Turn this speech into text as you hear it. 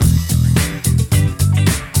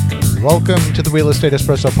Welcome to the Real Estate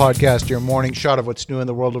Espresso Podcast, your morning shot of what's new in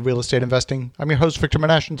the world of real estate investing. I'm your host, Victor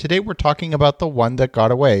Monash, and today we're talking about the one that got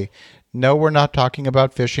away. No, we're not talking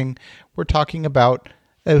about fishing. We're talking about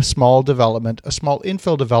a small development, a small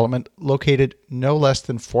infill development located no less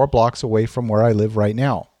than 4 blocks away from where I live right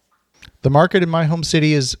now. The market in my home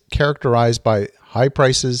city is characterized by high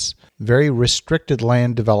prices, very restricted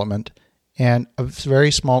land development, and a very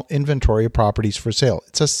small inventory of properties for sale.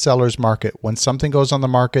 It's a seller's market. When something goes on the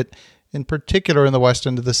market, in particular in the west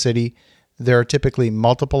end of the city, there are typically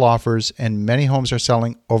multiple offers and many homes are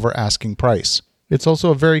selling over asking price. It's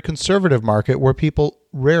also a very conservative market where people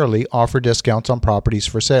rarely offer discounts on properties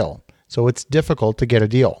for sale, so it's difficult to get a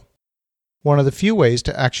deal. One of the few ways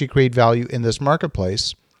to actually create value in this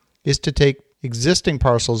marketplace is to take existing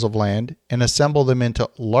parcels of land and assemble them into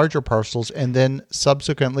larger parcels and then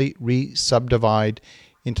subsequently re-subdivide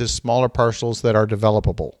into smaller parcels that are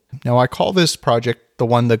developable. Now, I call this project the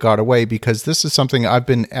one that got away because this is something I've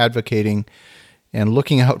been advocating and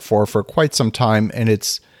looking out for quite some time, and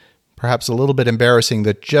it's perhaps a little bit embarrassing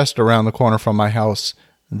that just around the corner from my house,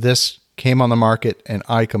 this came on the market and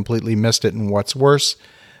I completely missed it. And what's worse,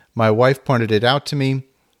 my wife pointed it out to me.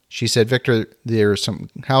 She said, Victor, there are some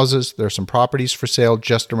houses, there are some properties for sale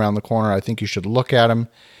just around the corner. I think you should look at them.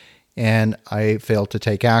 And I failed to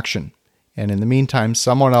take action. And in the meantime,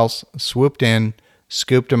 someone else swooped in,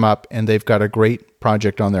 scooped them up, and they've got a great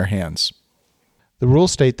project on their hands. The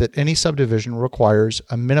rules state that any subdivision requires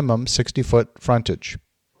a minimum 60-foot frontage.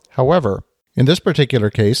 However, in this particular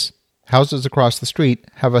case, houses across the street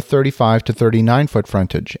have a 35 to 39-foot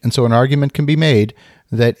frontage, and so an argument can be made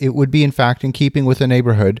that it would be in fact in keeping with the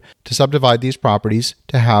neighborhood to subdivide these properties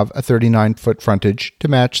to have a 39-foot frontage to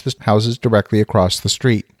match the houses directly across the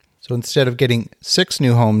street. So instead of getting 6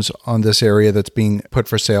 new homes on this area that's being put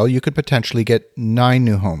for sale, you could potentially get 9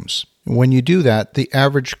 new homes. When you do that, the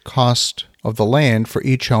average cost of the land for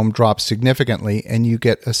each home drops significantly, and you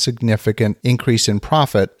get a significant increase in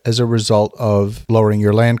profit as a result of lowering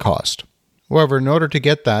your land cost. However, in order to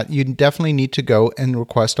get that, you definitely need to go and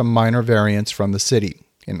request a minor variance from the city.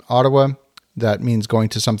 In Ottawa, that means going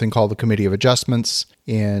to something called the Committee of Adjustments.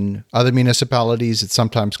 In other municipalities, it's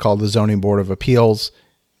sometimes called the Zoning Board of Appeals.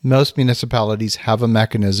 Most municipalities have a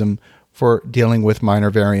mechanism for dealing with minor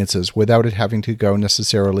variances without it having to go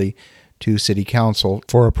necessarily to City Council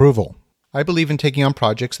for approval. I believe in taking on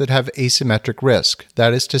projects that have asymmetric risk.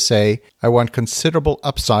 That is to say, I want considerable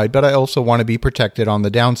upside, but I also want to be protected on the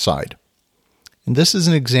downside. And this is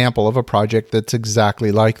an example of a project that's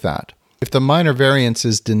exactly like that. If the minor variance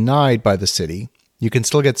is denied by the city, you can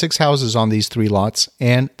still get 6 houses on these 3 lots,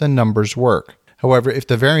 and the numbers work. However, if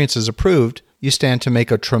the variance is approved, you stand to make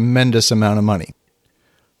a tremendous amount of money.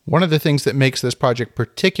 One of the things that makes this project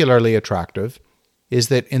particularly attractive is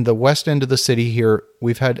that in the west end of the city here,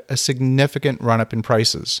 we've had a significant run-up in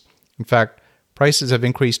prices. In fact, prices have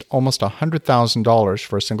increased almost $100,000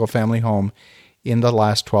 for a single-family home in the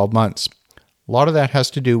last 12 months. A lot of that has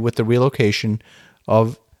to do with the relocation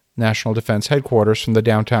of National Defense Headquarters from the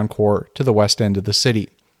downtown core to the west end of the city.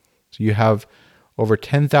 So you have over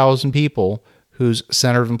 10,000 people whose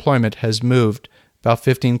center of employment has moved about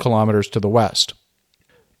 15 kilometers to the west.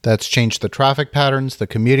 That's changed the traffic patterns, the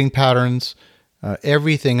commuting patterns.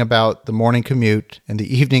 Everything about the morning commute and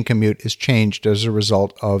the evening commute is changed as a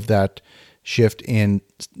result of that shift in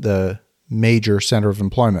the major center of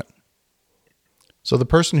employment. So the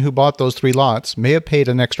person who bought those 3 lots may have paid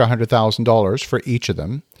an extra $100,000 for each of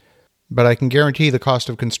them, but I can guarantee the cost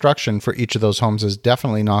of construction for each of those homes has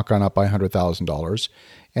definitely not gone up by $100,000.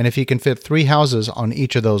 And if he can fit 3 houses on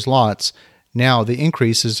each of those lots, now the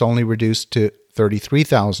increase is only reduced to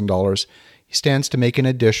 $33,000. He stands to make an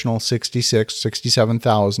additional $66,000,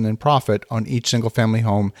 $67,000 in profit on each single-family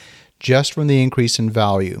home just from the increase in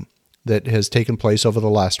value that has taken place over the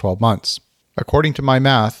last 12 months. According to my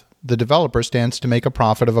math, the developer stands to make a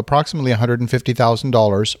profit of approximately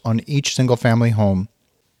 $150,000 on each single-family home.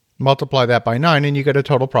 Multiply that by 9 and you get a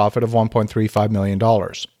total profit of $1.35 million.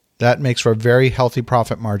 That makes for a very healthy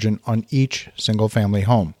profit margin on each single-family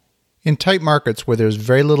home. In tight markets where there's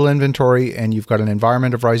very little inventory and you've got an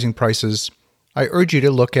environment of rising prices, I urge you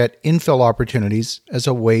to look at infill opportunities as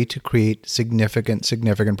a way to create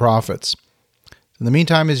significant profits. In the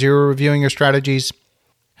meantime, as you're reviewing your strategies,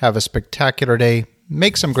 have a spectacular day,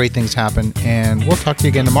 make some great things happen, and we'll talk to you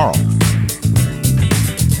again tomorrow.